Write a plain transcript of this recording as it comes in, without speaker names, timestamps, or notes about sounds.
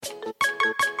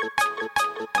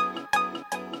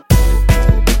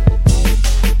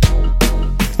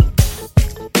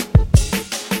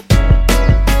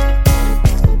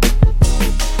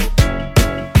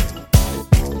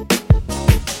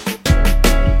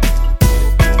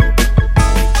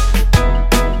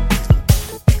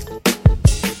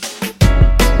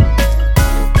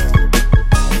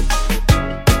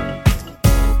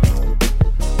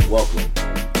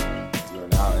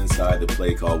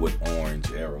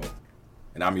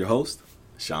And I'm your host,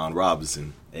 Sean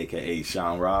Robinson, a.k.a.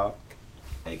 Sean Rob,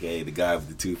 a.k.a. the guy with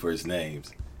the two first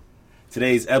names.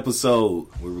 Today's episode,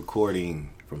 we're recording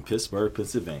from Pittsburgh,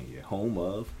 Pennsylvania, home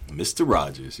of Mr.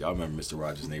 Rogers. Y'all remember Mr.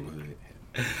 Rogers' neighborhood.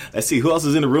 Let's see, who else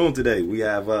is in the room today? We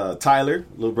have Tyler,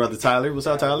 little brother Tyler. What's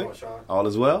up, Tyler? All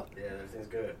is well? Yeah, everything's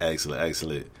good.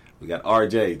 Excellent. We got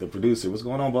RJ, the producer. What's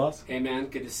going on, boss? Hey, man.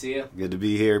 Good to see you. Good to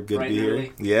be here. Bright and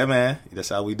early. Yeah, man. That's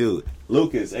how we do it.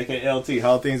 Lucas, a.k.a. LT,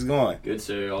 how are things going? Good,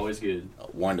 sir. Always good.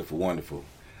 Wonderful.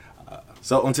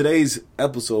 So on today's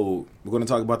episode, we're going to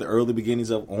talk about the early beginnings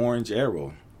of Orange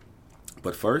Arrow.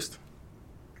 But first,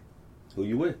 who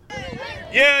you with?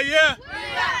 Yeah.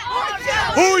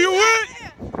 Who you with?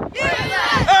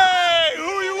 Hey,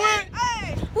 who you with?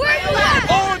 Where you at?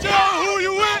 Orange Arrow, who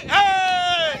you with?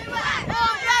 Hey,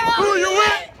 who you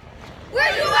with?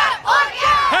 Where you at?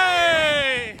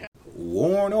 Hey.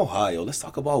 Warren, Ohio. Let's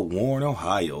talk about Warren,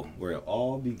 Ohio, where it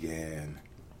all began.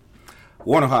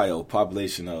 Warren, Ohio,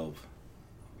 population of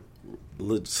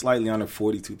slightly under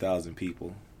 42,000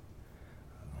 people.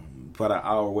 About an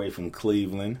hour away from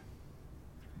Cleveland.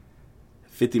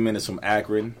 50 minutes from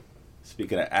Akron.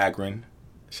 Speaking of Akron,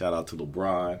 shout out to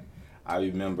LeBron. I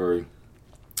remember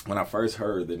when I first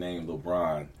heard the name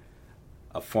LeBron,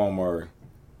 a former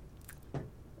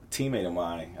teammate of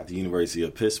mine at the University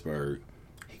of Pittsburgh,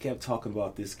 he kept talking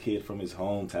about this kid from his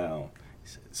hometown.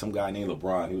 Some guy named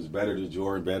LeBron. He was better than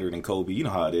Jordan, better than Kobe. You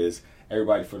know how it is.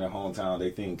 Everybody from their hometown,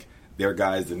 they think their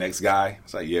guy is the next guy.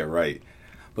 It's like, yeah, right.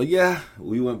 But yeah, I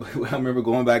remember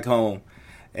going back home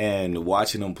and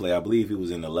watching them play. I believe he was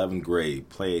in 11th grade.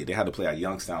 They had to play at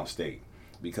Youngstown State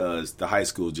because the high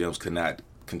school gyms could not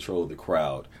control the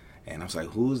crowd. And I was like,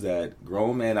 who's that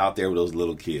grown man out there with those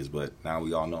little kids? But now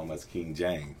we all know him as King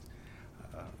James.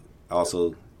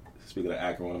 Also, speaking of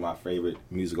Akron, one of my favorite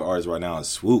musical artists right now is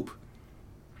Swoop.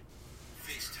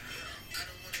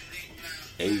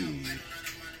 Hey.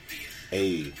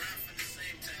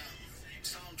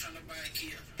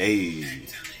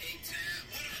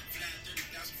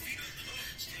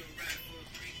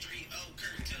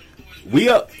 We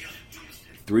up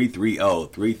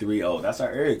 330. That's our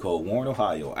area code, Warren,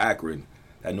 Ohio, Akron,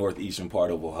 that northeastern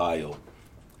part of Ohio.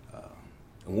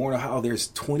 In Warren, Ohio,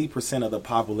 there's 20% of the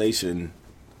population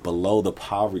below the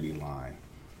poverty line.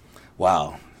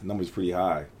 Wow, the number's pretty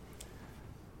high.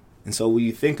 And so when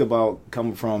you think about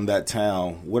coming from that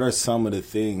town, what are some of the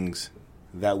things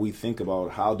that we think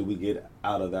about? How do we get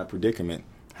out of that predicament?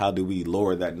 How do we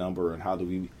lower that number? And how do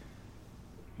we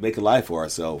make a life for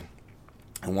ourselves?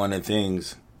 And one of the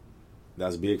things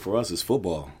that's big for us is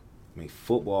football. I mean,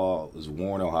 football is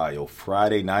Warren, Ohio.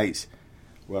 Friday nights,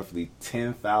 roughly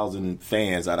 10,000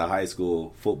 fans at a high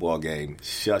school football game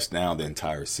shuts down the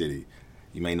entire city.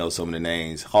 You may know some of the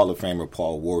names. Hall of Famer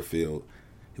Paul Warfield.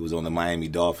 He was on the Miami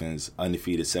Dolphins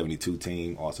undefeated 72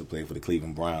 team, also played for the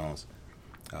Cleveland Browns.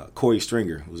 Corey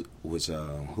Stringer, who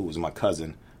was my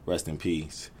cousin, rest in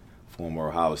peace, former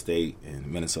Ohio State and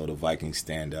Minnesota Vikings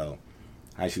standout.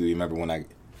 I actually remember when I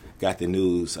got the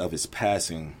news of his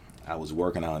passing, I was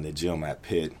working out in the gym at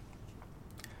Pitt,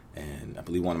 and I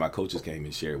believe one of my coaches came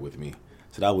and shared with me.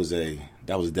 So that was a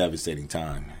devastating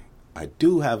time. I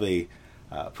do have a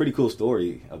pretty cool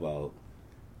story about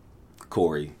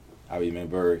Corey. I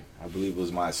remember, I believe it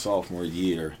was my sophomore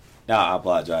year. No, I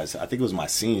apologize. I think it was my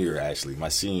senior year, actually. My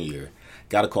senior year.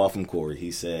 Got a call from Corey.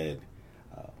 He said,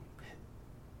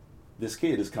 this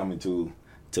kid is coming to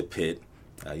Pitt.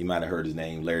 You might have heard his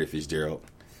name, Larry Fitzgerald.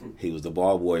 He was the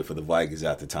ball boy for the Vikings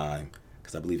at the time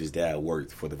because I believe his dad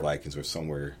worked for the Vikings or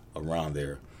somewhere around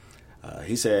there.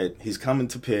 He said, he's coming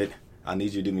to Pitt. I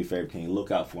need you to do me a favor. Can you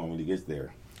look out for him when he gets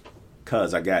there?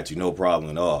 Cuz I got you. No problem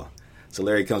at all. So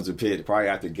Larry comes to Pitt probably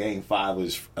after game 5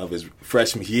 of his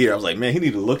freshman year. I was like, man, he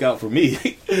need to look out for me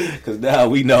because now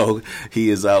we know he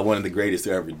is one of the greatest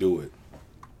to ever do it.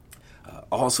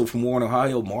 Also from Warren,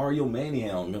 Ohio, Mario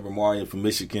Manningham. Remember Mario from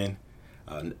Michigan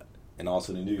and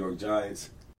also the New York Giants.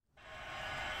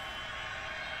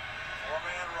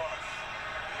 Four-man rush.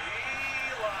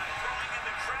 Eli throwing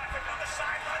into traffic on the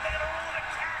sideline. They had a run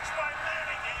catch by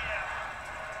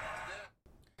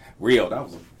Manningham. Real, that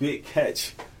was a big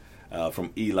catch.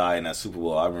 From Eli in that Super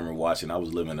Bowl. I remember watching. I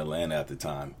was living in Atlanta at the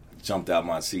time. Jumped out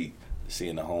my seat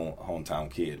seeing the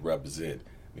hometown kid represent.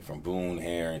 I mean, from Boone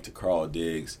Herring to Carl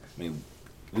Diggs. I mean,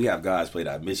 we have guys played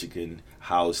at Michigan,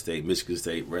 Ohio State, Michigan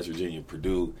State, West Virginia,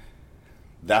 Purdue.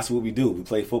 That's what we do. We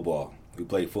play football.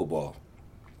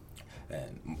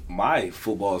 And my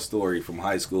football story from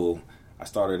high school, I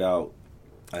started out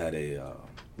at a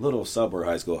little suburb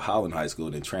high school, Howland High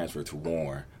School, then transferred to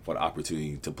Warren for the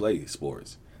opportunity to play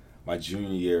sports. My junior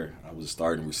year, I was a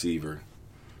starting receiver.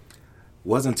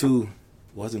 Wasn't too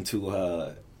Wasn't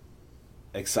too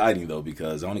exciting, though,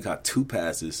 because I only got 2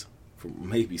 passes for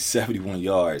maybe 71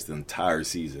 yards the entire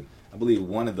season. I believe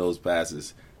one of those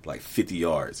passes, like 50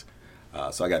 yards.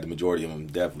 So I got the majority of them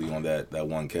definitely on that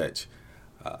one catch.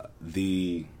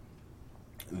 The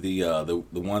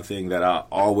one thing that I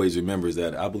always remember is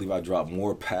that I believe I dropped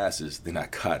more passes than I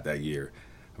caught that year.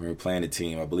 I remember playing a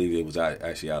team, I believe it was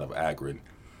actually out of Akron.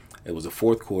 It was the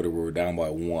fourth quarter, we were down by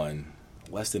 1,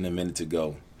 less than a minute to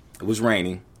go. It was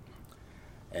raining,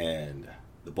 and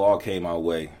the ball came our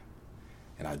way,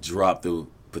 and I dropped the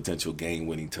potential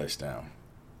game-winning touchdown.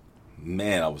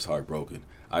 Man, I was heartbroken.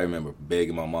 I remember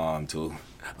begging my mom to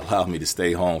allow me to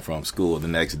stay home from school the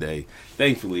next day.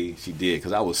 Thankfully, she did,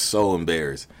 because I was so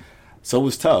embarrassed. So it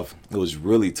was tough. It was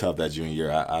really tough that junior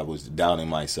year. I was doubting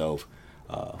myself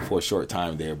for a short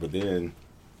time there, but then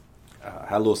I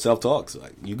had a little self-talk. So,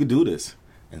 like, you could do this.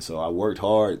 And so I worked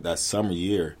hard that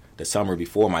summer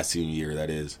before my senior year, that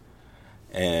is.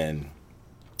 And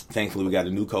thankfully, we got a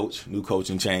new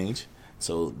coaching change.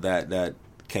 So that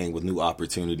came with new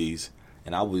opportunities.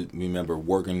 And I would remember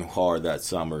working hard that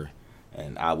summer,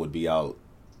 and I would be out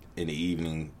in the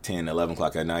evening, 10, 11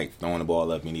 o'clock at night, throwing the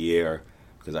ball up in the air,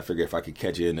 because I figured if I could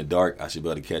catch it in the dark, I should be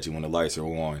able to catch it when the lights are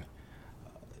on.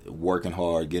 Working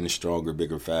hard, getting stronger,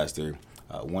 bigger, faster.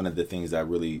 One of the things that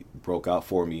really broke out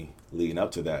for me leading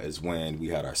up to that is when we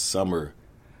had our summer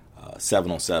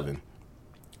 7-on-7.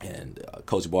 And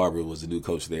Coach Barber was the new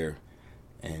coach there.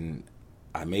 And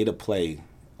I made a play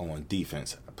on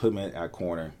defense. I put me at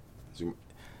corner.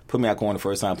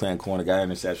 First time playing corner, got an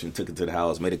interception, took it to the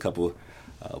house, made a couple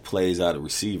plays out of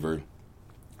receiver.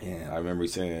 And I remember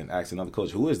asking another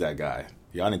coach, who is that guy?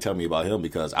 Y'all didn't tell me about him,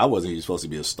 because I wasn't even supposed to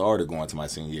be a starter going to my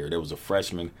senior year. There was a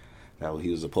freshman that he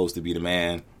was supposed to be the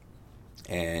man,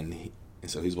 and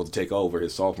so he was supposed to take over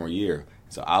his sophomore year.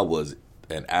 So I was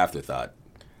an afterthought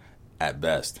at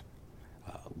best.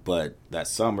 But that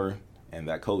summer and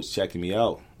that coach checking me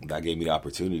out, that gave me the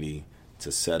opportunity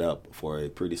to set up for a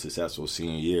pretty successful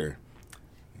senior year.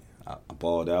 I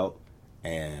balled out,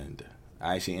 and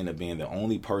I actually ended up being the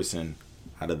only person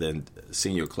out of the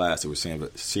senior class to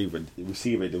receive a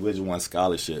Division I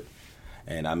scholarship.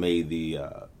 And I made the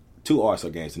 2 All-Star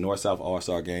games, the North-South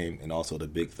All-Star game and also the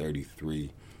Big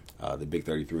 33. The Big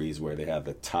 33 is where they have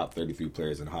the top 33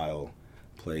 players in Ohio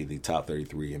play the top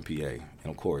 33 in PA. And,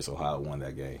 of course, Ohio won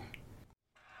that game.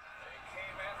 They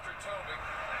came after Tobin.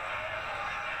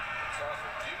 It's off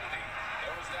of Beauty.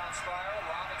 Nose down spiral.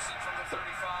 Robinson from the 35.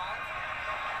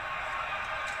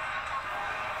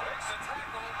 Breaks a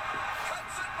tackle.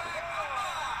 Cuts it back.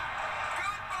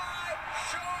 Goodbye.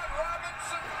 Sean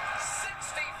Robinson.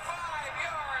 65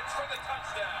 yards for the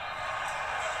touchdown.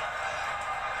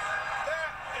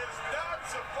 That is not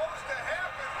supposed to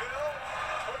happen, Bill.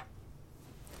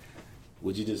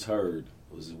 What you just heard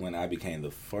was when I became the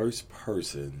first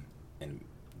person in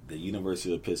the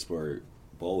University of Pittsburgh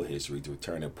Bowl history to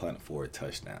return a punt for a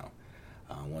touchdown.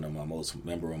 One of my most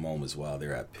memorable moments while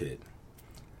they're at Pitt.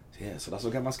 Yeah, so that's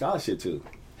what I got my scholarship to.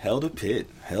 Held to Pitt.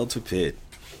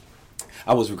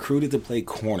 I was recruited to play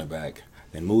cornerback,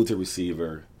 then moved to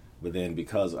receiver, but then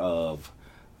because of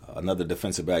another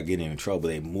defensive back getting in trouble,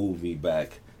 they moved me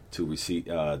back to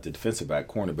the defensive back,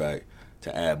 cornerback,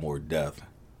 to add more depth.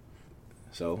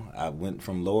 So I went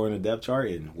from lower in the depth chart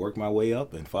and worked my way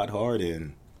up and fought hard.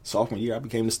 And sophomore year, I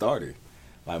became the starter.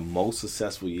 My most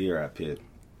successful year at Pitt,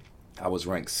 I was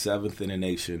ranked 7th in the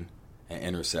nation in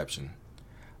interception.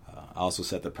 I also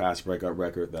set the pass breakup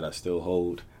record that I still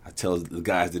hold. I tell the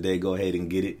guys today, go ahead and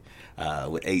get it,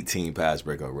 with 18 pass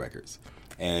breakup records.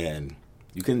 And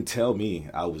you couldn't tell me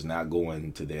I was not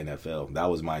going to the NFL. That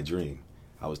was my dream.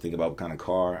 I was thinking about what kind of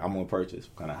car I'm going to purchase,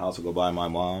 what kind of house I'll go buy my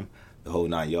mom, the whole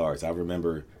 9 yards. I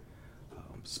remember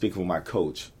speaking with my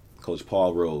coach, Coach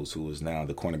Paul Rose, who is now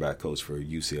the cornerback coach for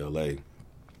UCLA.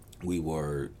 We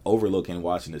were overlooking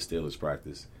watching the Steelers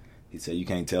practice. He said, you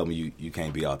can't tell me you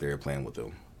can't be out there playing with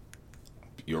them.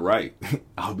 You're right.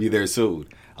 I'll be there soon.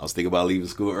 I was thinking about leaving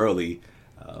school early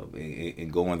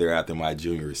and going there after my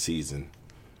junior season.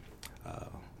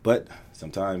 But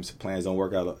sometimes plans don't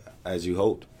work out as you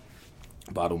hoped.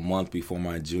 About a month before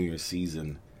my junior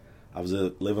season, I was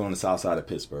living on the south side of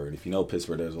Pittsburgh. And if you know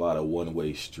Pittsburgh, there's a lot of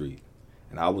one-way street.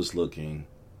 And I was looking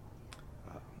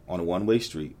on a one-way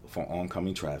street for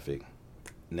oncoming traffic.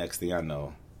 Next thing I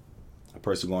know, a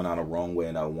person going out a wrong way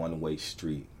in a one-way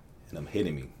street, and them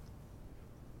hitting me.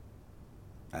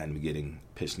 I ended up getting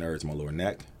pitched nerves in my lower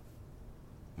neck,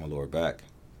 my lower back.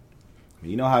 I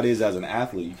mean, you know how it is as an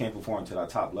athlete. You can't perform to that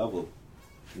top level.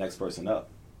 Next person up.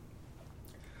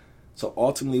 So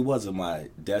ultimately, it wasn't my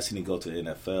destiny to go to the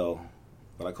NFL,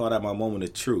 but I call that my moment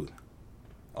of truth.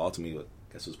 Ultimately,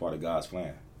 guess it was part of God's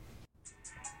plan.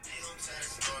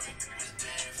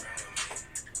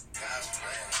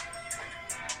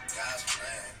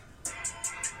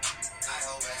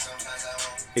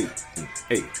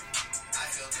 Hey.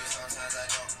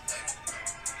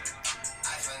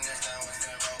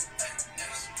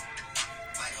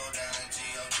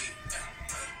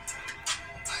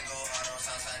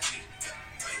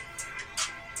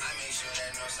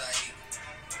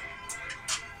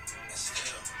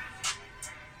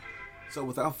 So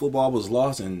without football, I was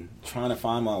lost and trying to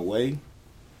find my way.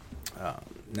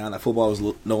 Now that football was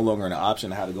no longer an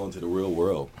option, I had to go into the real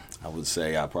world. I would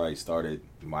say I probably started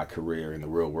my career in the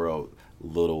real world a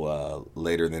little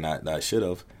later than I should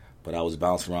have, but I was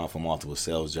bouncing around for multiple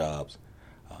sales jobs.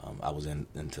 I was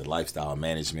into lifestyle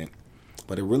management,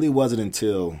 but it really wasn't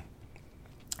until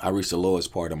I reached the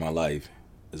lowest part of my life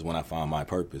is when I found my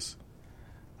purpose.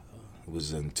 It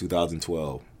was in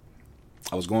 2012.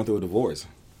 I was going through a divorce.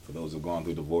 For those who've gone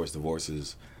through divorce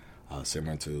is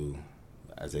similar to,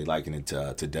 as they liken it,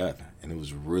 to death. And it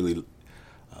was really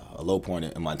a low point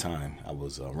in my time. I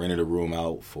was rented a room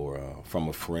out from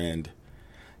a friend.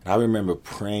 And I remember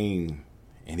praying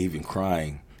and even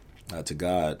crying to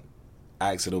God,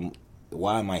 asking him,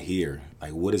 why am I here?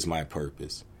 Like, what is my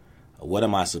purpose? What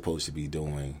am I supposed to be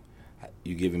doing?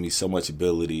 You're giving me so much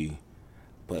ability,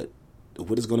 but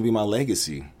what is going to be my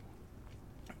legacy?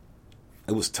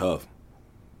 It was tough.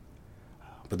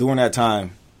 But during that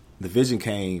time, the vision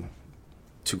came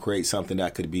to create something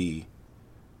that could be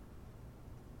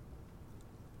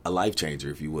a life changer,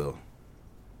 if you will.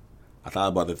 I thought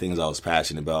about the things I was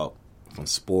passionate about, from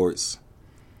sports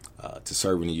to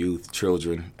serving the youth,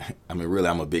 children. I mean, really,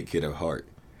 I'm a big kid at heart.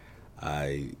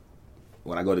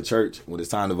 When I go to church, when it's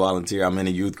time to volunteer, I'm in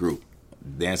a youth group,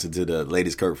 dancing to the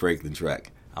latest Kirk Franklin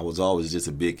track. I was always just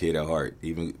a big kid at heart,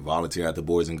 even volunteering at the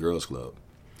Boys and Girls Club.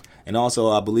 And also,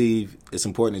 I believe it's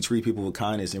important to treat people with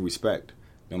kindness and respect,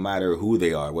 no matter who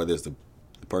they are, whether it's the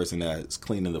person that's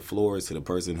cleaning the floors to the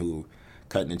person who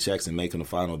cutting the checks and making the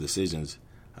final decisions.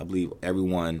 I believe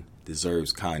everyone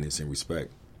deserves kindness and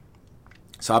respect.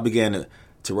 So I began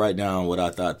to write down what I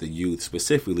thought the youth,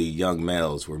 specifically young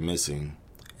males, were missing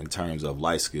in terms of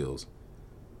life skills,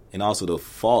 and also the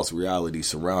false reality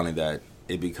surrounding that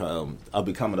of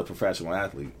becoming a professional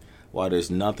athlete. While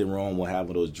there's nothing wrong with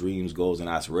having those dreams, goals, and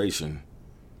aspiration,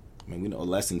 I mean, we know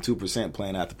less than 2%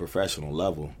 playing at the professional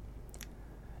level.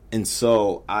 And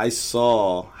so I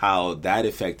saw how that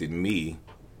affected me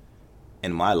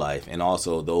in my life and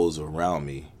also those around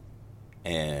me.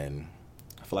 And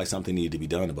I feel like something needed to be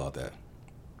done about that.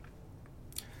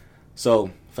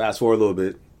 So fast forward a little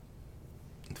bit,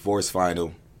 divorce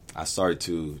final, I started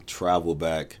to travel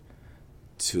back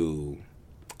to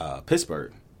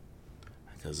Pittsburgh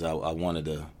because I wanted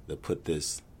to put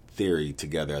this theory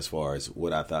together as far as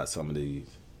what I thought some of these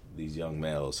young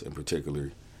males in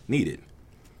particular needed.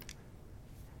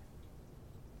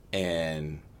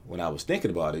 And when I was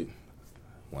thinking about it,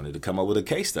 I wanted to come up with a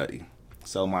case study.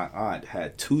 So my aunt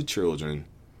had 2 children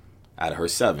out of her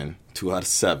 7, 2 out of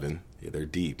 7, yeah, they're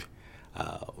deep,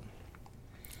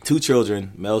 2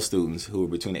 children, male students, who were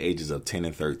between the ages of 10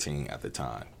 and 13 at the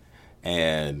time.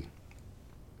 And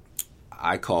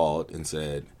I called and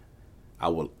said, I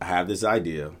will have this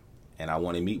idea and I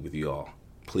want to meet with you all.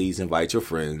 Please invite your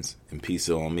friends and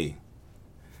pizza on me.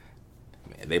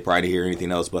 Man, they probably didn't hear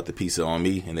anything else but the pizza on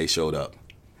me, and they showed up.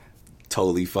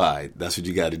 Totally fine. That's what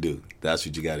you got to do. That's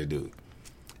what you got to do.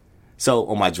 So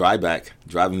on my drive back,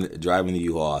 driving the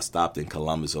U-Haul, I stopped in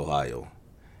Columbus, Ohio,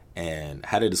 and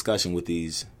had a discussion with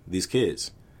these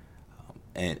kids.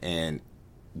 And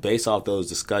based off those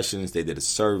discussions, they did a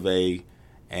survey,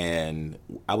 and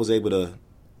I was able to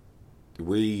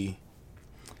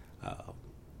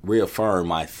reaffirm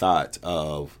my thought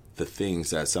of the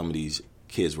things that some of these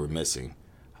kids were missing.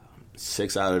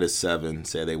 6 out of the 7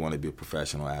 said they want to be a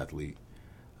professional athlete.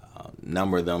 A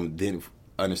number of them didn't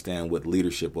understand what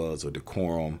leadership was or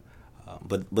decorum.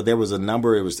 But there was a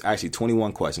number, it was actually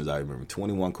 21 questions, I remember,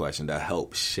 21 questions that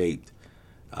helped shape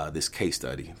this case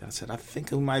study. I said, I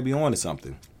think we might be on to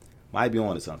something.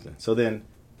 So then,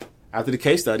 after the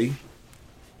case study,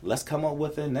 let's come up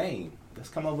with a name. Let's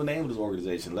come up with a name of this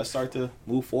organization. Let's start to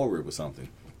move forward with something.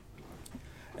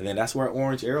 And then that's where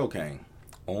Orange Arrow came.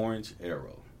 Orange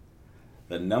Arrow.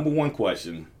 The number one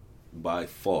question by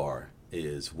far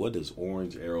is, what does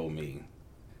Orange Arrow mean?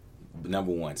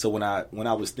 Number one. So when I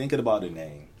was thinking about a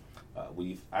name,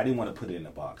 I didn't want to put it in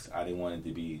a box. I didn't want it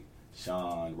to be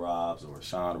Sean Robbs or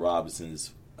Sean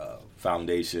Robinson's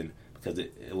foundation, because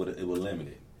it would limit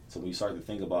it. So when you start to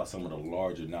think about some of the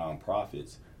larger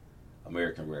nonprofits,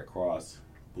 American Red Cross,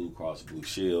 Blue Cross Blue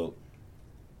Shield,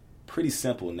 pretty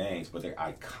simple names, but they're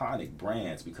iconic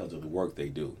brands because of the work they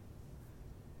do.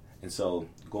 And so,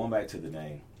 going back to the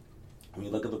name, when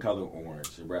you look at the color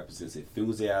orange, it represents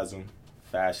enthusiasm,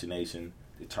 fascination,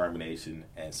 determination,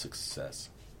 and success.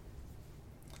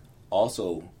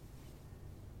 Also,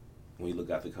 when you look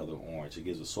at the color orange, it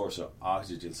gives a source of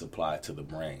oxygen supply to the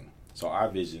brain. So our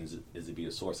vision is to be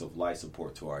a source of life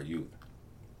support to our youth.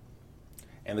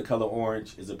 And the color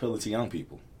orange is appealing to young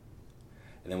people.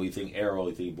 And then we think arrow,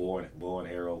 we think bow and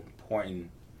arrow, pointing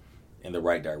in the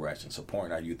right direction. So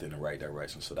pointing our youth in the right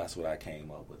direction. So that's what I came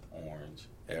up with, orange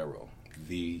arrow.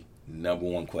 The number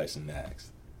one question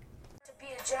asked. To be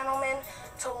a gentleman,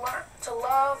 to learn, to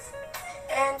love,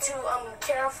 and to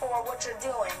care for what you're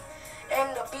doing.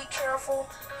 And to be careful,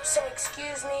 say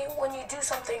excuse me when you do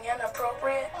something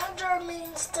inappropriate. Orange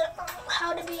means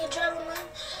how to be a gentleman.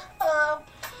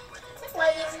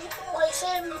 Like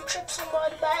say if you trip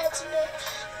somebody by accident,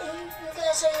 you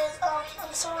gotta say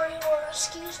I'm sorry or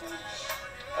excuse me.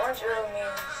 Orange arrow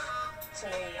means to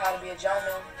me how to be a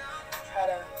gentleman, how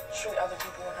to treat other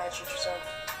people, and how to treat yourself.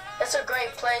 It's a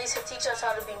great place. It teaches us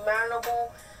how to be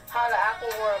mannerable, how to act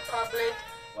when we're in public.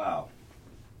 Wow.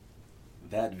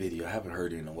 That video, I haven't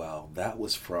heard it in a while. That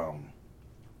was from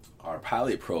our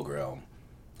pilot program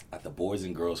at the Boys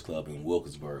and Girls Club in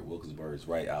Wilkinsburg. Wilkinsburg is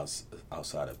right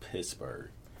outside of Pittsburgh.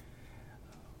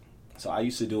 So I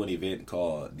used to do an event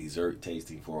called Dessert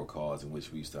Tasting for a Cause, in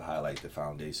which we used to highlight the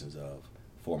foundations of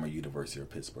former University of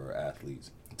Pittsburgh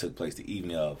athletes. It took place the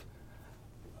evening of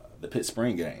the Pitt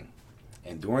Spring game.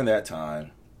 And during that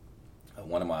time,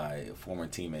 one of my former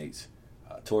teammates,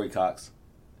 Torrey Cox,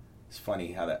 it's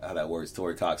funny how that works.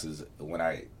 Torrey Cox is, when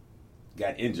I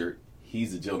got injured,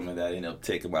 he's the gentleman that ended up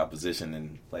taking my position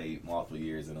and played multiple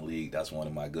years in the league. That's one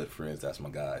of my good friends. That's my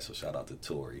guy. So shout out to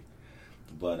Torrey.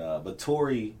 But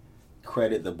Torrey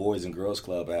credited the Boys and Girls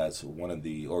Club as one of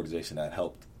the organizations that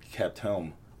kept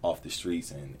him off the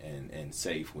streets and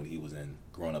safe when he was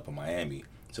growing up in Miami.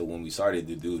 So when we started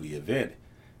to do the event,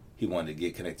 he wanted to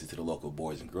get connected to the local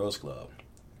Boys and Girls Club.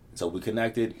 So we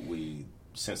connected. We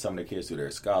sent some of the kids through their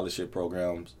scholarship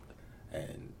programs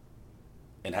and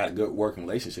had a good working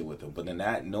relationship with them. But then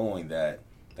not knowing that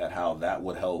how that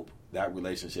would help, that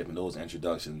relationship and those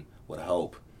introductions would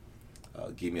help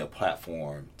give me a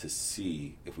platform to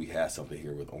see if we had something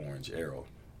here with Orange Arrow.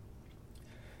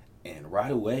 And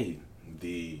right away,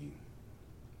 the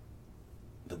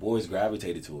boys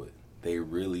gravitated to it. They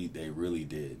really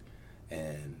did.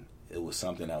 And it was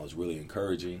something that was really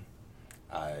encouraging.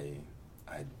 I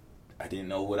didn't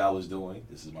know what I was doing.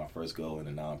 This is my first go in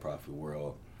the nonprofit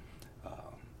world.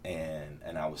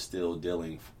 And I was still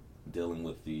dealing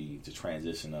with the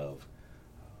transition of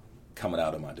coming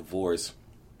out of my divorce,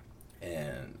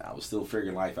 and I was still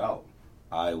figuring life out.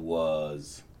 I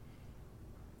was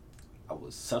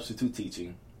substitute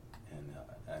teaching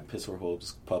in Pittsburgh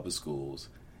public schools,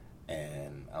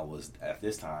 and I was at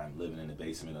this time living in the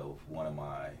basement of one of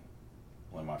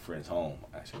my friends' home.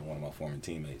 Actually, one of my former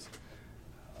teammates,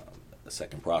 a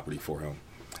second property for him,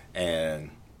 and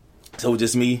so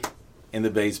just me in the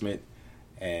basement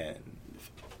and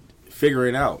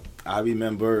figuring out. I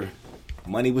remember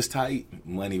money was tight.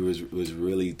 Money was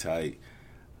really tight.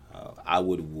 I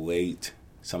would wait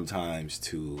sometimes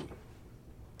to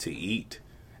eat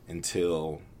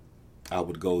until I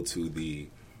would go to the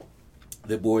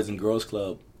Boys and Girls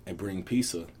Club and bring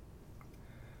pizza.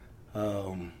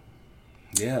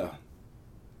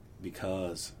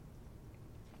 Because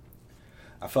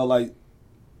I felt like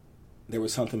there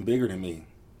was something bigger than me,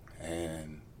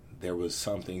 and there was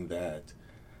something that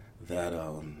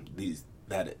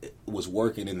was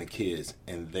working in the kids,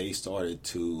 and they started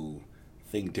to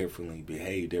think differently,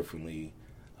 behave differently,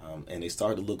 and they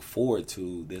started to look forward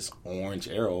to this Orange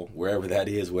Arrow, wherever that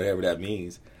is, whatever that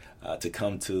means, to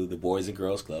come to the Boys and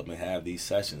Girls Club and have these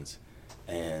sessions,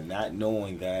 and not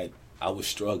knowing that I was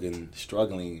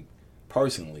struggling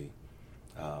personally,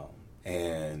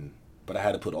 but I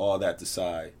had to put all that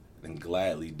aside, and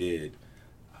gladly did,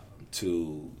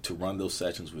 to run those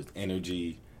sessions with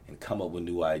energy and come up with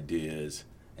new ideas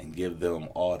and give them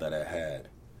all that I had.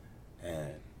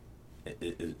 And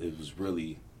it was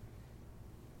really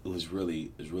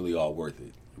all worth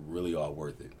it. Really all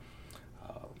worth it.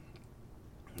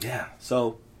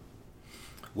 So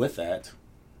with that,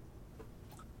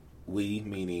 we,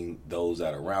 meaning those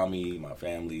that are around me, my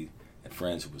family and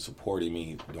friends who were supporting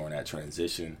me during that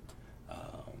transition,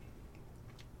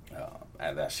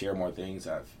 as I share more things,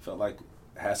 I felt like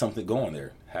I had something going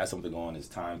there. It's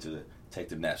time to take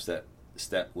the next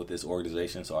step with this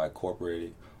organization. So I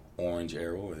incorporated Orange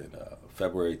Arrow in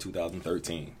February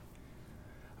 2013.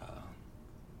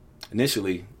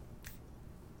 Initially,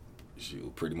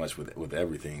 pretty much with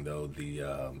everything though.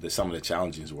 The some of the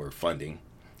challenges were funding.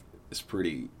 It's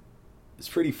pretty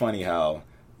funny how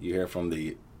you hear from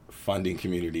the funding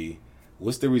community,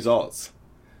 what's the results?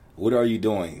 What are you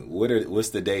doing? What's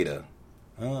the data?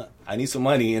 I need some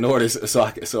money in order so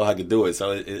I could do it.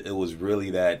 So it was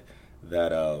really that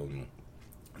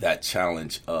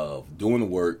challenge of doing the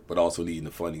work, but also needing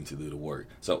the funding to do the work.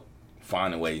 So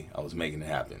find a way, I was making it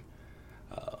happen.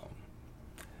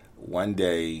 One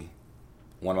day,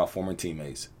 one of my former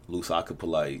teammates, Lusaka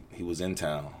Polite, he was in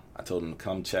town. I told him to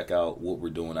come check out what we're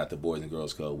doing at the Boys and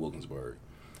Girls Club Wilkinsburg.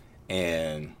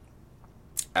 And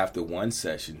after one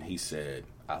session, he said,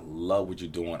 I love what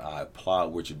you're doing. I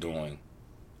applaud what you're doing.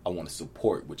 I want to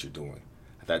support what you're doing.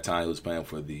 At that time, he was playing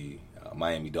for the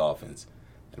Miami Dolphins.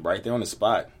 And right there on the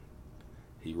spot,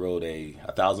 he wrote a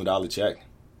 $1,000 check.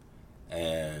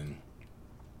 And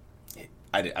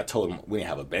I told him we didn't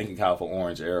have a bank account for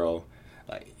Orange Arrow.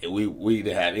 Like we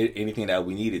didn't have anything that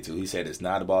we needed to. He said it's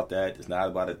not about that. It's not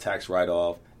about a tax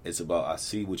write-off. It's about I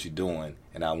see what you're doing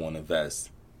and I want to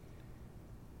invest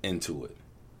into it.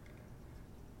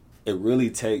 It really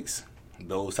takes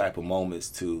those type of moments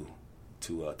to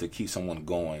keep someone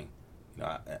going. You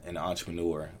know, an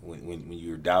entrepreneur when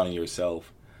you're doubting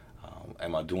yourself,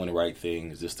 am I doing the right thing?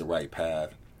 Is this the right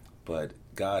path? But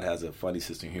God has a funny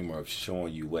sense of humor of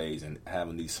showing you ways and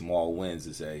having these small wins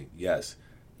to say, yes,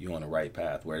 you're on the right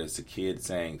path. Whether it's a kid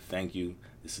saying, thank you,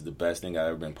 this is the best thing I've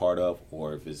ever been part of,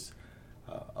 or if it's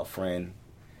a friend,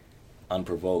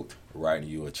 unprovoked, writing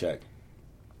you a check.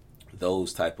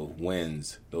 Those type of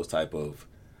wins, those type of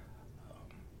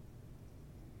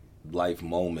life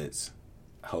moments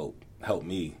help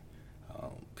me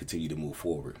continue to move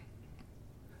forward.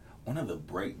 One of the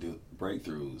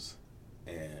breakthroughs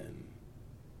in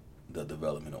the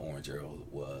development of Orange Arrow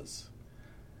was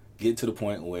get to the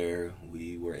point where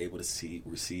we were able to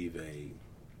receive a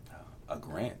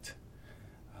grant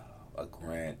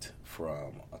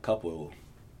from a couple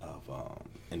of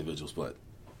individuals, but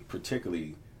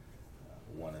particularly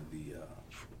one of the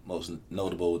most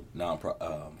notable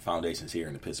foundations here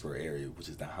in the Pittsburgh area, which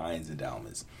is the Heinz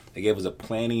Endowments. They gave us a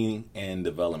planning and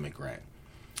development grant,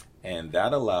 and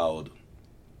that allowed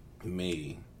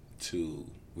me to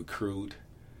recruit,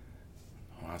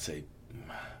 I want to say,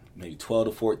 maybe 12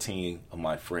 to 14 of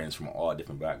my friends from all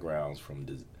different backgrounds, from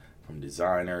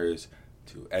designers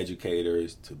to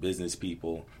educators to business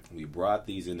people. We brought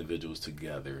these individuals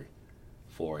together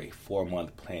for a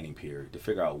 4-month planning period to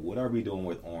figure out what are we doing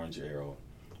with Orange Arrow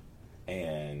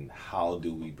and how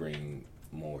do we bring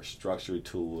more structure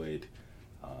to it,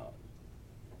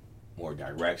 more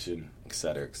direction, et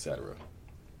cetera, et cetera.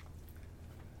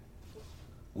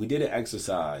 We did an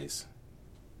exercise,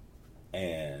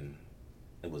 and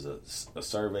it was a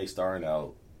survey starting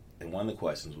out, and one of the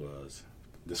questions was,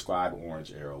 describe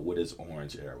Orange Arrow. What is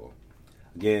Orange Arrow?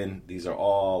 Again, these are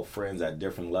all friends at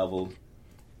different levels,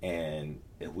 and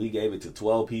if we gave it to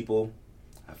 12 people,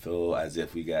 I feel as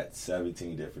if we got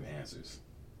 17 different answers.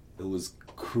 It was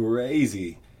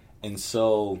crazy. And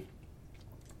so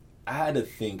I had to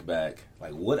think back,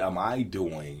 like, what am I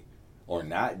doing or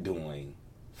not doing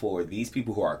for these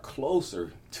people who are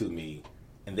closer to me,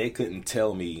 and they couldn't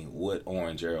tell me what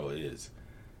Orange Arrow is.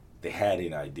 They had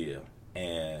an idea,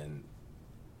 and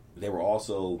they were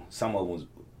also, some of them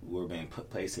were being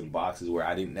placed in boxes where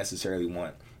I didn't necessarily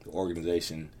want the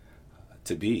organization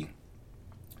to be.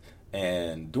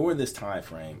 And during this time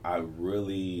frame, I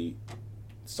really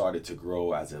started to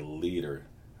grow as a leader.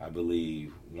 I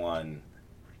believe one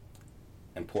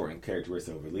of the important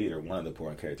characteristics of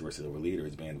a leader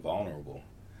is being vulnerable.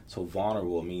 So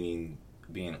vulnerable meaning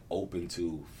being open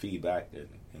to feedback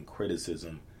and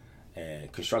criticism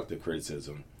and constructive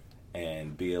criticism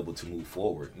and be able to move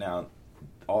forward. Now,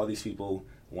 all these people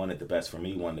wanted the best for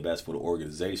me, wanted the best for the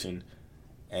organization,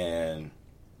 and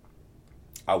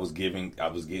I was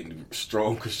getting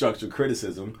strong constructive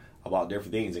criticism about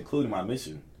different things, including my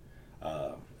mission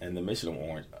and the mission of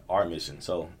Orange, our mission.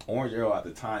 So Orange Arrow at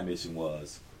the time mission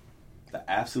was the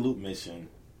absolute mission.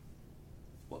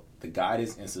 Well, the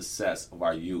guidance and success of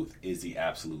our youth is the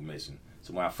absolute mission.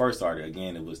 So when I first started,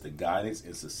 again, it was the guidance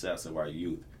and success of our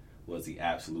youth was the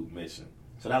absolute mission.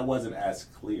 So that wasn't as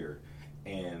clear,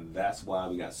 and that's why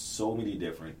we got so many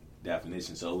different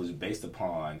definitions. So it was based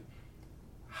upon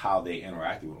how they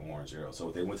interacted with Orange Arrow. So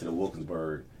if they went to the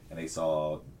Wilkinsburg and they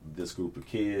saw this group of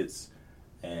kids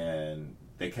and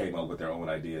they came up with their own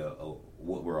idea of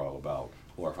what we're all about.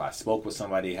 Or if I spoke with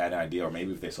somebody, had an idea, or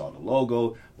maybe if they saw the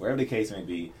logo, wherever the case may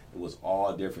be, it was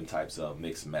all different types of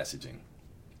mixed messaging.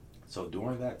 So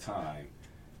during that time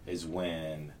is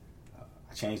when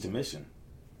I changed the mission.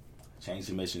 I changed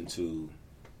the mission to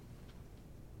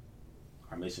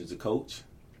Our mission is to coach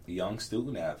young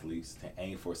student athletes to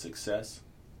aim for success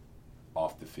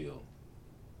off the field.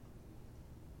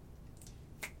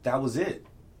 That was it.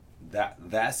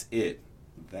 That's it.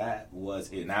 That was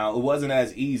it. Now, it wasn't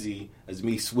as easy as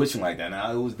me switching like that.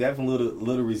 Now, it was definitely a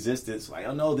little resistance. Like,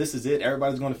 oh, no, this is it.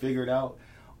 Everybody's going to figure it out.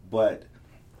 But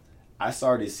I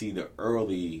started to see the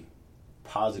early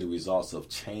positive results of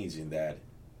changing that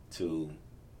to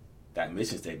that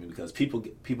mission statement, because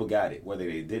people got it. Whether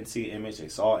they didn't see an image, they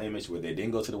saw an image, whether they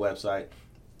didn't go to the website,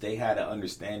 they had an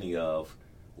understanding of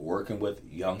working with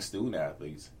young student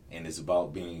athletes, and it's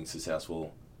about being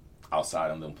successful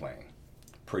outside of them playing.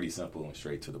 Pretty simple and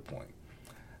straight to the point.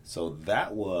 So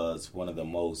that was one of the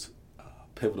most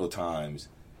pivotal times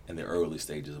in the early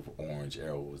stages of Orange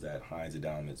Arrow, was that Heinz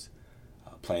Endowment's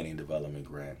planning and development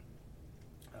grant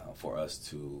for us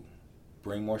to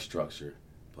bring more structure.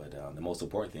 But the most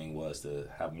important thing was to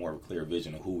have more of a clear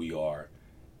vision of who we are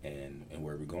and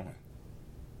where we're going.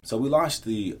 So we launched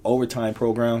the overtime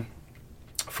program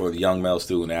for the young male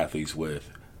student athletes with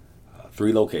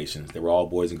 3 locations. They were all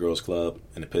Boys and Girls Club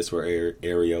in the Pittsburgh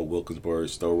area, Wilkinsburg,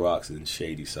 Stowe Rocks, and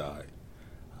Shadyside.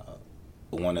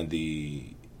 One of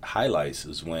the highlights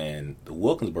is when the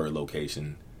Wilkinsburg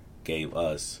location gave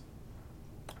us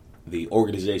the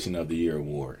Organization of the Year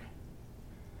award.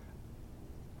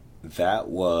 That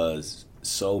was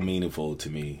so meaningful to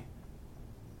me,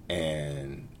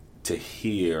 and to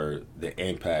hear the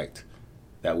impact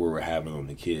that we were having on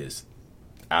the kids.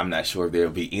 I'm not sure if there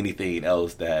will be anything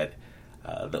else that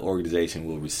the organization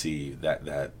will receive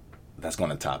that's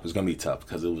going to top. It's going to be tough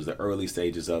because it was the early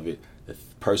stages of it, the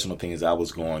personal things I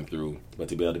was going through, but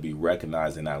to be able to be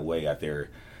recognized in that way at their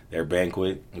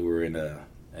banquet. We were in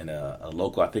a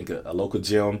local, I think a local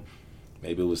gym.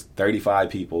 Maybe it was 35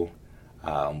 people.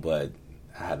 But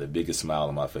I had the biggest smile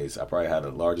on my face. I probably had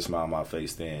a larger smile on my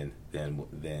face than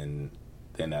the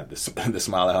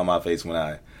smile I had on my face when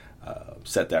I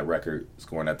set that record,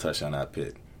 scoring that touchdown at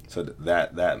Pitt. So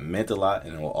that meant a lot,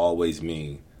 and it will always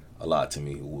mean a lot to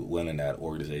me, winning that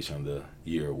Organization of the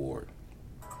Year award.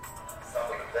 Some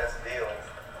of the best deals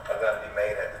are going to be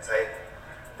made at the table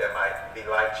that might be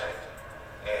life-changing.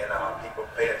 And people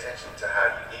pay attention to how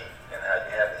you eat and how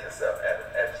you handle yourself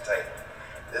at the table.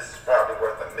 This is probably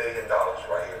worth $1 million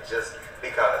right here, just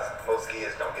because most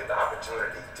kids don't get the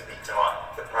opportunity to be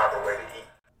taught the proper way to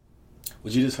eat.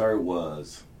 What you just heard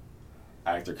was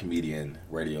actor, comedian,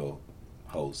 radio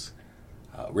host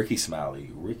Rickey Smiley.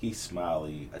 Rickey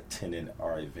Smiley attended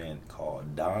our event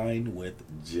called Dine with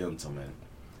Gentlemen.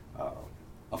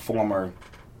 A former,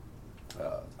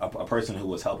 a person who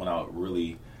was helping out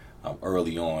really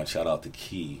early on, shout out to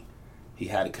Key. He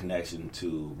had a connection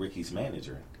to Rickey's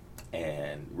manager.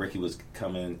 And Rickey was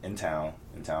coming in town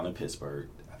in Pittsburgh.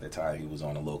 At the time, he was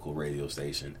on a local radio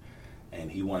station,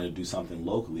 and he wanted to do something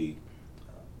locally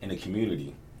in the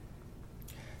community.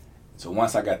 So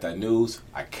once I got that news,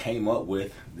 I came up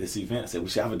with this event. I said we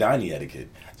should have a dining etiquette.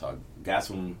 So I got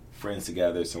some friends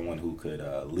together, someone who could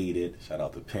lead it. Shout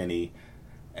out to Penny,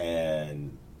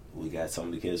 and we got some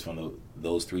of the kids from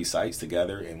those 3 sites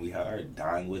together, and we had our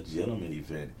Dine with Gentlemen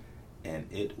event, and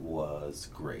it was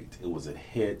great. It was a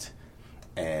hit.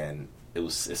 And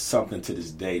it's something to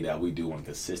this day that we do on a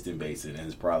consistent basis, and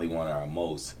it's probably one of our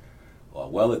most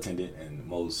well-attended and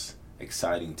most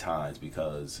exciting times,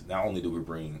 because not only do we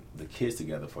bring the kids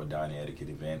together for a dining etiquette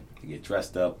event to get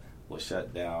dressed up, we'll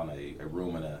shut down a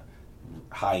room in a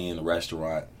high-end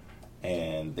restaurant,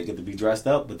 and they get to be dressed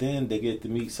up, but then they get to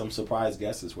meet some surprise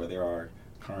guests where there are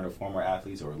current or former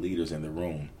athletes or leaders in the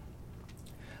room.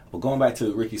 Well, going back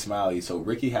to Rickey Smiley, so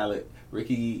Rickey,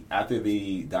 after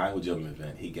the Dine with Gentlemen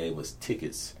event, he gave us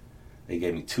tickets. They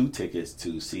gave me 2 tickets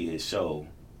to see his show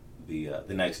the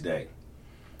next day.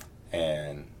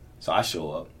 And so I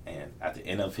show up, and at the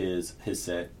end of his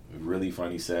set, really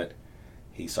funny set,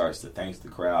 he starts to thank the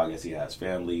crowd. I guess he has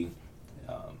family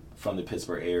from the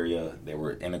Pittsburgh area. They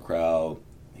were in the crowd.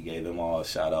 He gave them all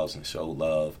shout-outs and showed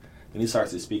love. Then he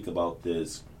starts to speak about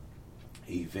this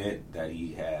event that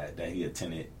he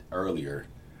attended earlier,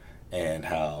 and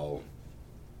how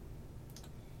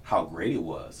great it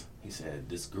was. He said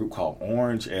this group called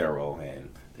Orange Arrow, and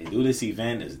they do this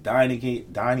event, it's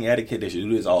dining etiquette, they should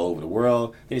do this all over the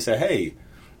world. Then he said, hey,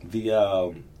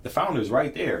 the founder's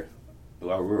right there.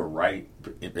 Well, we were right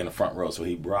in the front row, so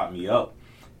he brought me up,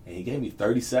 and he gave me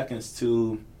 30 seconds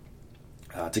to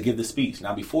give the speech.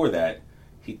 Now before that,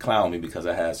 he clowned me because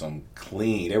I had some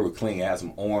they were clean, I had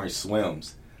some orange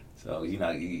swims. So, you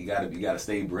gotta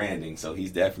stay branding. So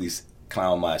he's definitely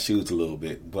clowned my shoes a little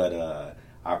bit. But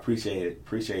I appreciate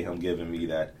him giving me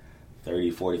that 30,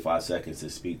 45 seconds to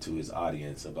speak to his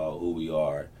audience about who we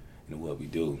are in what we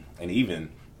do. And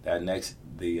even that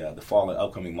the following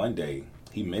upcoming Monday,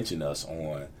 he mentioned us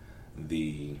on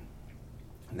the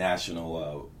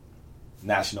national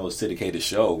syndicated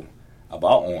show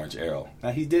about Orange Arrow.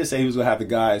 Now, he did say he was going to have the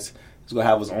guys, he's going to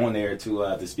have us on there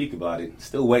to speak about it.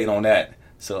 Still waiting on that.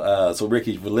 So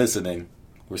Ricky, if you're listening,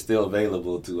 we're still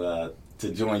available to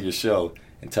join your show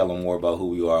and tell them more about who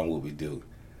we are and what we do.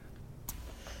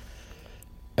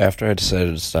 After I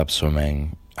decided to stop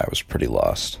swimming, I was pretty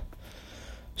lost.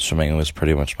 Swimming was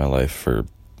pretty much my life for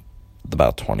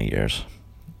about 20 years.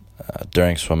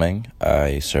 During swimming,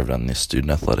 I served on the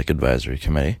Student Athletic Advisory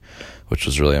Committee, which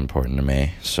was really important to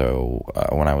me. So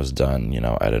when I was done,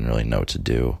 I didn't really know what to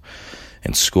do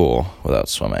in school without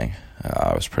swimming.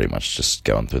 I was pretty much just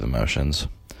going through the motions.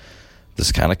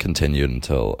 This kind of continued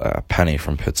until Penny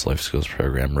from Pitt's Life Skills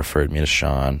program referred me to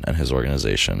Sean and his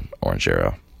organization, Orange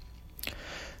Arrow.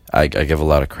 I give a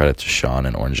lot of credit to Sean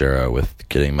and Orange Arrow with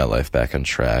getting my life back on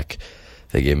track.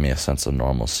 They gave me a sense of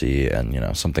normalcy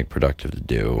and, something productive to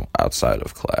do outside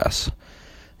of class.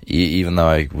 Even though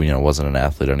I, wasn't an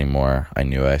athlete anymore, I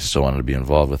knew I still wanted to be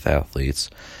involved with athletes.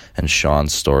 And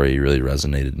Sean's story really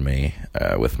resonated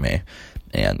with me.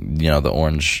 And, the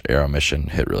Orange Arrow mission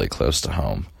hit really close to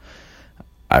home.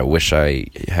 I wish I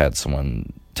had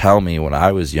someone tell me when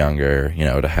I was younger,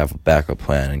 to have a backup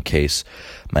plan in case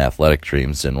my athletic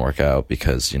dreams didn't work out,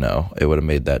 because, it would have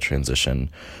made that transition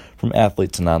from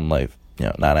athlete to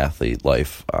non-athlete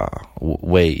life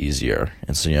way easier.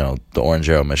 And so, the Orange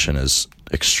Arrow mission is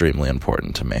extremely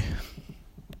important to me.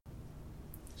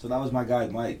 So that was my guy,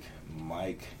 Mike.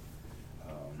 Mike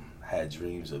had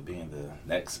dreams of being the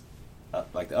next,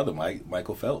 like the other Mike,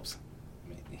 Michael Phelps.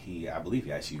 I believe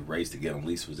he actually raced against him,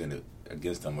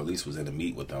 at least was in the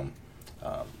meet with them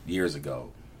years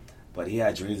ago. But he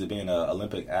had dreams of being an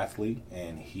Olympic athlete,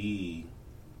 and he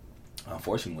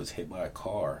unfortunately was hit by a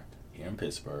car here in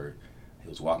Pittsburgh. He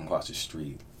was walking across the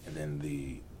street, and then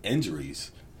the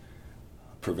injuries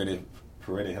prevented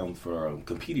him from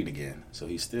competing again. So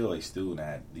he's still a student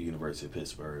at the University of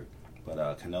Pittsburgh,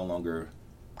 but can no longer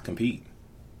compete.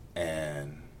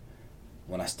 And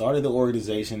when I started the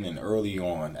organization and early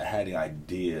on, I had the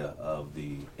idea of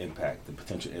the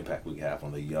potential impact we could have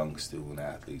on the young student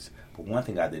athletes. But one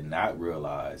thing I did not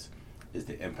realize is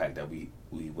the impact that we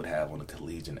would have on the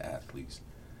collegiate athletes.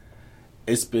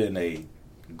 It's been a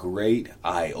great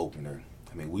eye-opener.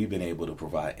 We've been able to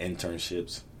provide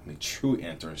internships, true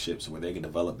internships where they can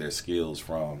develop their skills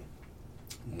from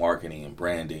marketing and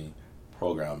branding,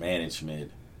 program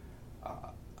management,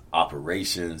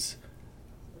 operations,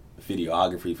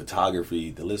 videography,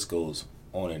 photography, the list goes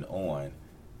on and on.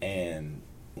 And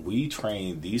we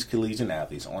train these collegiate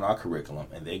athletes on our curriculum,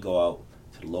 and they go out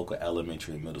to the local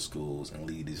elementary and middle schools and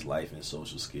lead these life and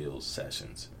social skills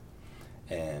sessions.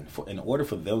 And in order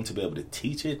for them to be able to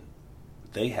teach it,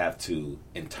 they have to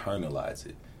internalize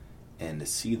it. And to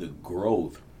see the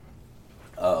growth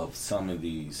of some of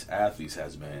these athletes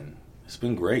it's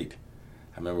been great.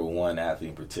 I remember one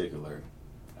athlete in particular,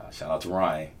 shout out to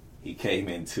Ryan. He came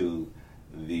into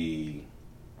the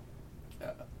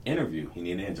interview. He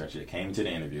needed an internship. Came into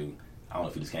the interview. I don't know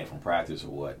if he just came from practice or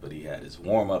what, but he had his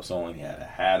warm-ups on. He had a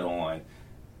hat on.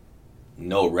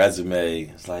 No resume.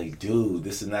 It's like, dude,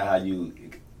 this is not how you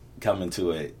come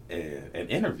into an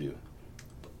interview.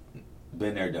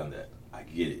 Been there, done that. I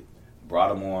get it.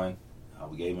 Brought him on.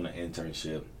 We gave him an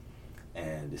internship.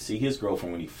 And to see his growth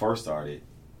from when he first started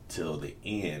till the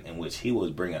end, in which he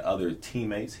was bringing other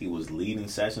teammates, he was leading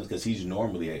sessions, because he's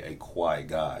normally a quiet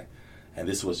guy. And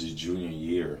this was his junior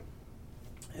year.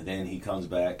 And then he comes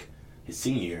back his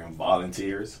senior year and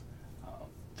volunteers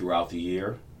throughout the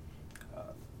year.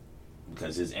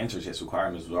 Because his internship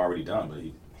requirements were already done, but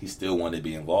he still wanted to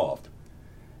be involved.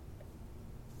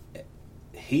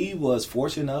 He was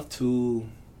fortunate enough to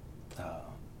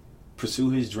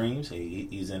pursue his dreams.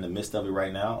 He's in the midst of it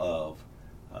right now of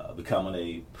becoming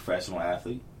a professional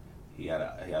athlete. He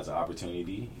has an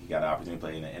opportunity. He got an opportunity to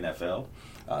play in the NFL.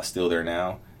 Still there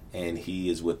now, and he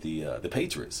is with the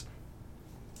Patriots.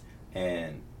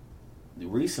 And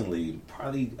recently,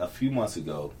 probably a few months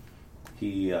ago,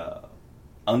 he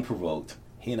unprovoked,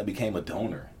 he ended up became a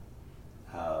donor.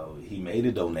 He made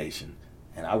a donation,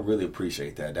 and I really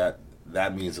appreciate that.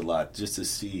 That means a lot, just to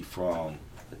see from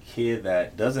a kid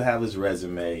that doesn't have his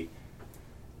resume,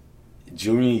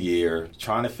 junior year,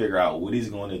 trying to figure out what he's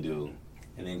going to do,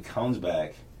 and then comes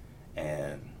back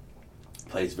and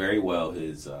plays very well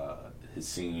his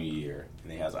senior year,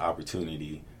 and he has an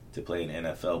opportunity to play in the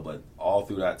NFL. But all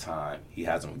through that time, he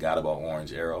hasn't forgot about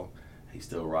Orange Arrow. He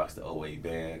still rocks the 08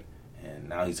 band, and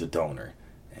now he's a donor.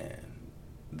 And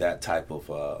that type of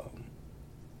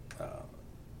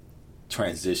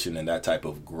transition and that type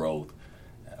of growth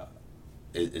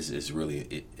is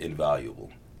really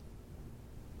invaluable.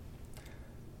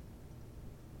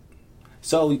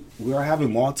 So we are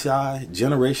having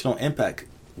multi-generational impact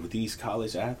with these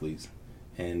college athletes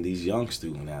and these young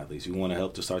student athletes. We want to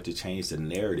help to start to change the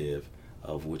narrative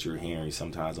of what you're hearing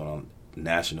sometimes on a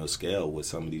national scale with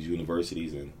some of these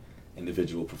universities and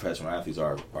individual professional athletes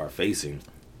are facing.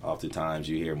 Oftentimes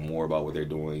you hear more about what they're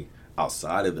doing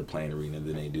outside of the playing arena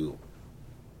than they do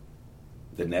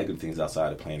the negative things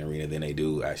outside of the playing arena than they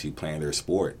do actually playing their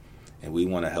sport. And we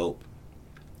want to help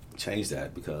change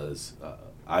that because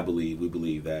we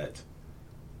believe that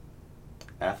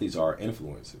athletes are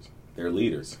influencers. They're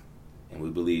leaders. And we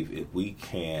believe if we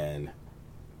can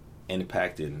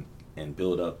impact and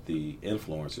build up the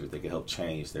influencers, they can help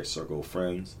change their circle of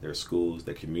friends, their schools,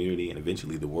 their community, and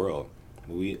eventually the world.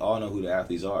 We all know who the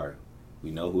athletes are.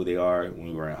 We know who they are when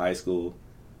we were in high school.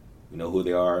 We know who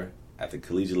they are at the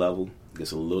collegiate level.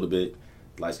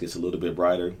 Lights gets a little bit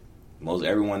brighter. Most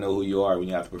everyone know who you are when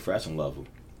you're at the professional level.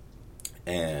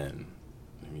 And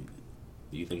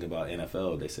you think about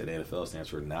NFL, they said NFL stands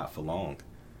for not for long.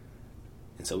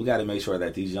 And so we got to make sure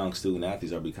that these young student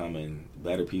athletes are becoming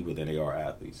better people than they are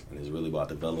athletes. And it's really about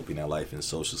developing their life and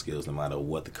social skills no matter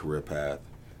what the career path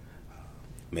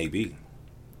may be.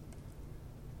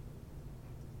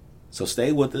 So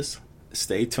stay with us.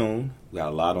 Stay tuned. We got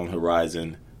a lot on the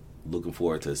horizon. Looking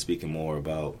forward to speaking more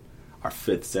about our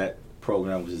Fifth Set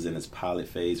program, which is in its pilot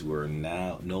phase. We're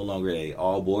now no longer a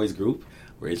all-boys group.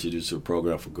 We're introduced to a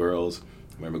program for girls.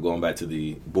 I remember going back to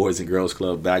the Boys and Girls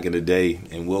Club back in the day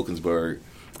in Wilkinsburg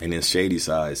and then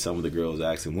Shadyside. Some of the girls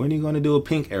asking, when are you going to do a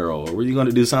pink arrow? Or when are you going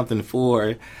to do something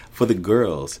for the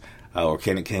girls? Or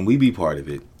can we be part of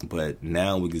it? But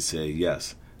now we can say,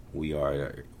 yes, we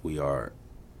are.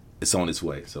 It's on its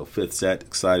way. So Fifth Set,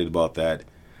 excited about that.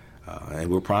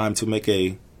 And we're primed to make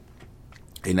a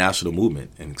national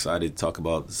movement and excited to talk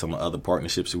about some of the other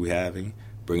partnerships that we're having,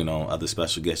 bringing on other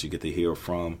special guests you get to hear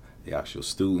from, the actual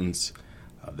students,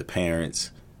 the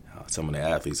parents, some of the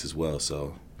athletes as well.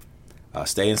 So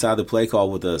stay inside the play call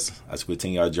with us as we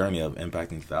continue our journey of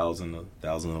impacting thousands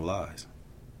of lives.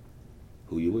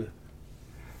 Who you with?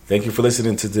 Thank you for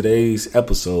listening to today's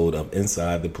episode of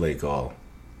Inside the Play Call.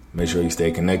 Make sure you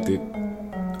stay connected.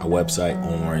 Our website,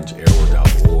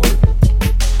 orangearrow.org.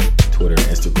 Twitter and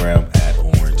Instagram at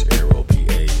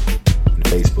orangearrowpa. And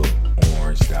Facebook,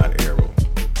 orange.arrow.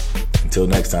 Until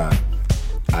next time,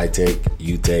 I take,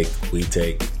 you take, we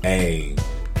take, aim.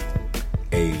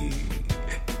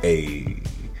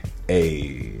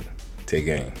 Take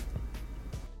aim.